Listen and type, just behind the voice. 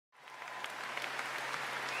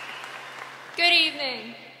Good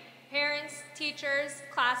evening, parents, teachers,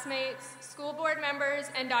 classmates, school board members,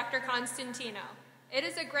 and Dr. Constantino. It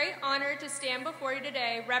is a great honor to stand before you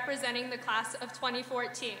today representing the class of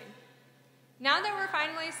 2014. Now that we're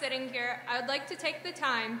finally sitting here, I would like to take the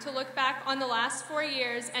time to look back on the last 4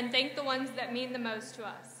 years and thank the ones that mean the most to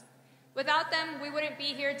us. Without them, we wouldn't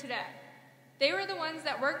be here today. They were the ones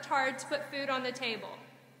that worked hard to put food on the table.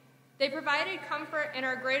 They provided comfort in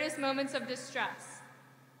our greatest moments of distress.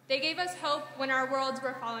 They gave us hope when our worlds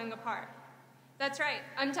were falling apart. That's right,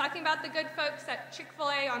 I'm talking about the good folks at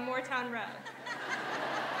Chick-fil-A on Moortown Road.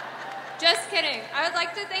 Just kidding. I would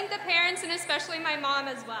like to thank the parents and especially my mom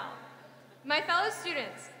as well. My fellow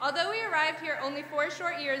students, although we arrived here only 4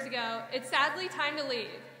 short years ago, it's sadly time to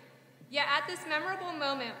leave. Yet at this memorable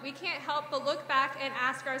moment, we can't help but look back and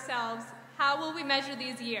ask ourselves, how will we measure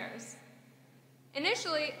these years?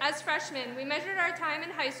 Initially, as freshmen, we measured our time in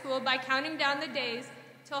high school by counting down the days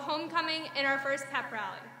till homecoming and our first pep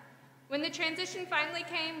rally. When the transition finally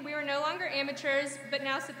came, we were no longer amateurs, but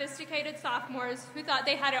now sophisticated sophomores who thought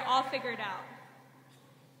they had it all figured out.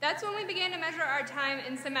 That's when we began to measure our time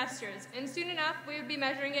in semesters, and soon enough, we would be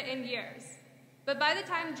measuring it in years. But by the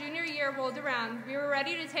time junior year rolled around, we were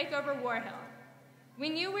ready to take over Warhill. We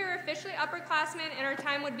knew we were officially upperclassmen and our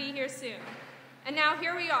time would be here soon. And now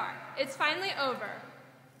here we are. It's finally over.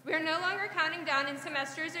 We are no longer counting down in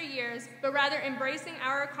semesters or years, but rather embracing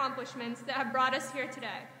our accomplishments that have brought us here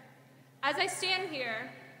today. As I stand here,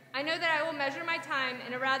 I know that I will measure my time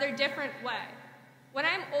in a rather different way. When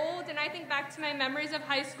I'm old and I think back to my memories of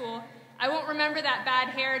high school, I won't remember that bad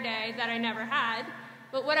hair day that I never had,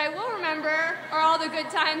 but what I will remember are all the good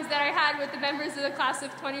times that I had with the members of the class of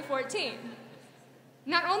 2014.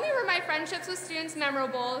 Not only were my friendships with students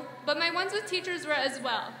memorable, but my ones with teachers were as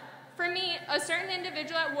well. For me, a certain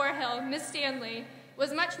individual at Warhill, Miss Stanley,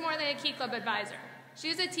 was much more than a Key Club advisor. She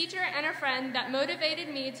was a teacher and a friend that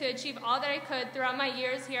motivated me to achieve all that I could throughout my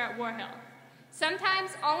years here at Warhill.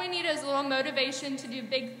 Sometimes all we need is a little motivation to do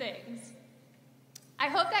big things. I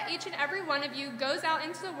hope that each and every one of you goes out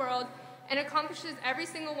into the world and accomplishes every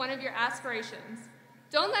single one of your aspirations.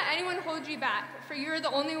 Don't let anyone hold you back, for you're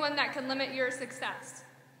the only one that can limit your success.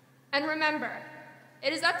 And remember,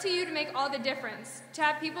 it is up to you to make all the difference, to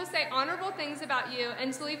have people say honorable things about you,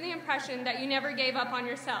 and to leave the impression that you never gave up on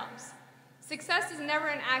yourselves. Success is never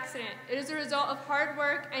an accident. It is a result of hard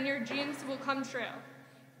work, and your dreams will come true.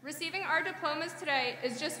 Receiving our diplomas today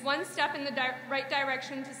is just one step in the right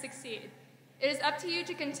direction to succeed. It is up to you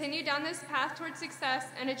to continue down this path towards success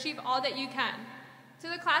and achieve all that you can. To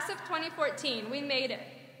the class of 2014, we made it.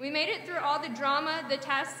 We made it through all the drama, the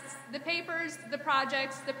tests, the papers, the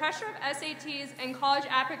projects, the pressure of SATs, and college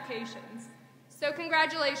applications. So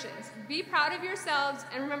congratulations. Be proud of yourselves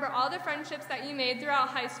and remember all the friendships that you made throughout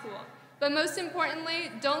high school. But most importantly,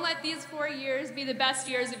 don't let these 4 years be the best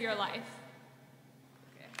years of your life.